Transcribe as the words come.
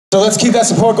So let's keep that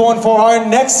support going for our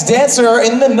next dancer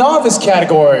in the novice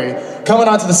category. Coming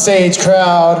onto the stage,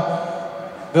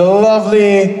 crowd, the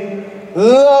lovely,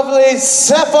 lovely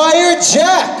Sapphire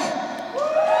Jack.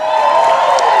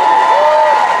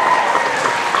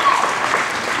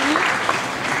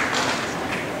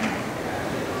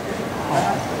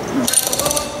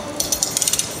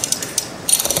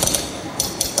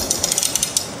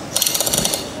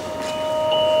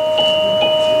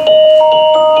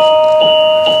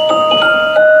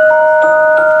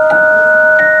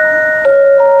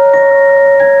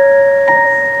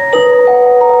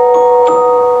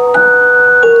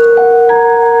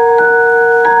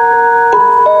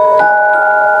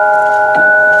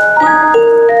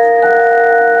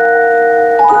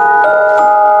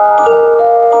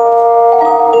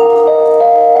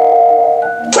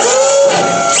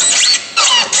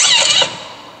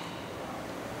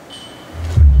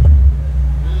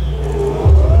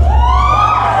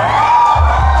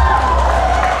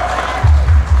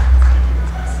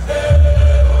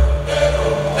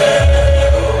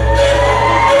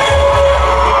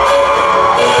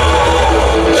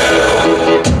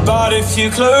 If you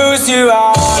close your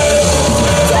eyes,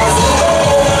 does it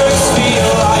almost feel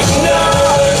like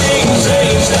nothing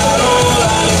changed at all?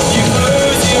 And if you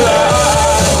close your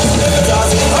eyes,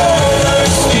 does it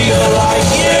almost feel like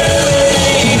you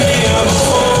were here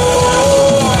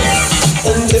before?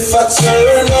 And if I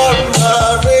turn up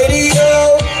my radio,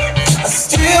 I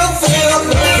still feel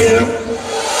nothing.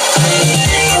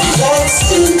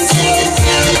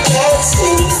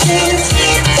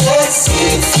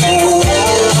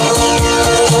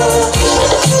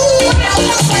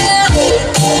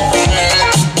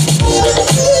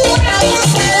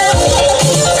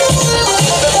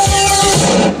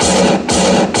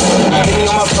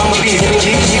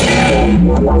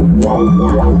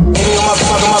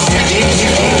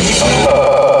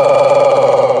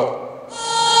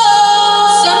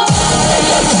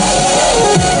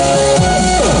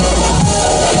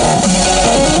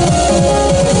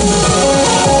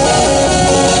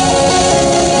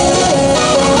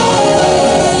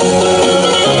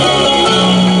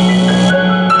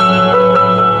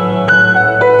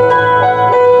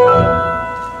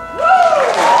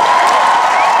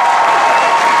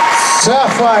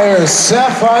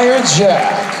 Sapphire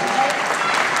Jack.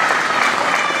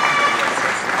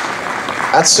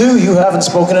 Atsu, you haven't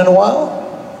spoken in a while?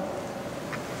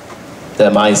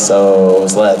 Them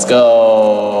ISOs, let's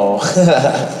go.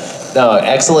 No,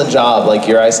 excellent job. Like,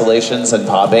 your isolations and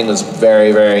popping was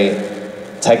very, very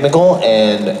technical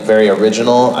and very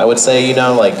original. I would say, you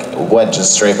know, like, went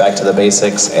just straight back to the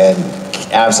basics and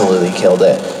absolutely killed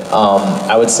it.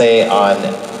 I would say on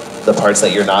the parts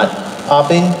that you're not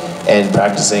popping and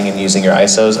practicing and using your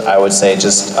ISOs, I would say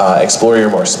just explore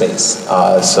your more space.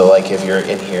 So like if you're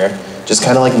in here, just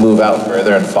kind of like move out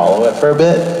further and follow it for a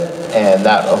bit, and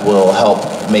that will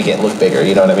help make it look bigger,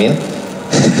 you know what I mean?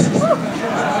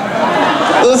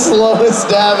 The slowest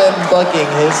dab in fucking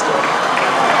history.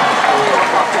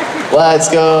 Let's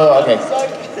go, okay.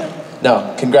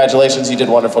 No, congratulations, you did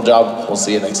a wonderful job. We'll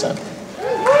see you next time.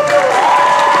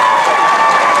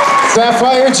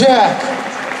 Sapphire Jack.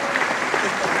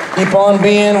 Keep on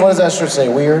being, what does that shirt say,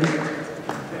 weird?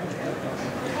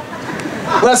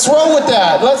 Let's roll with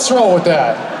that, let's roll with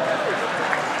that.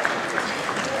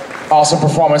 Awesome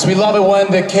performance. We love it when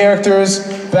the characters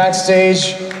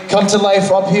backstage come to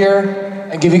life up here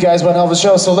and give you guys one hell of a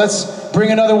show. So let's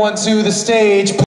bring another one to the stage.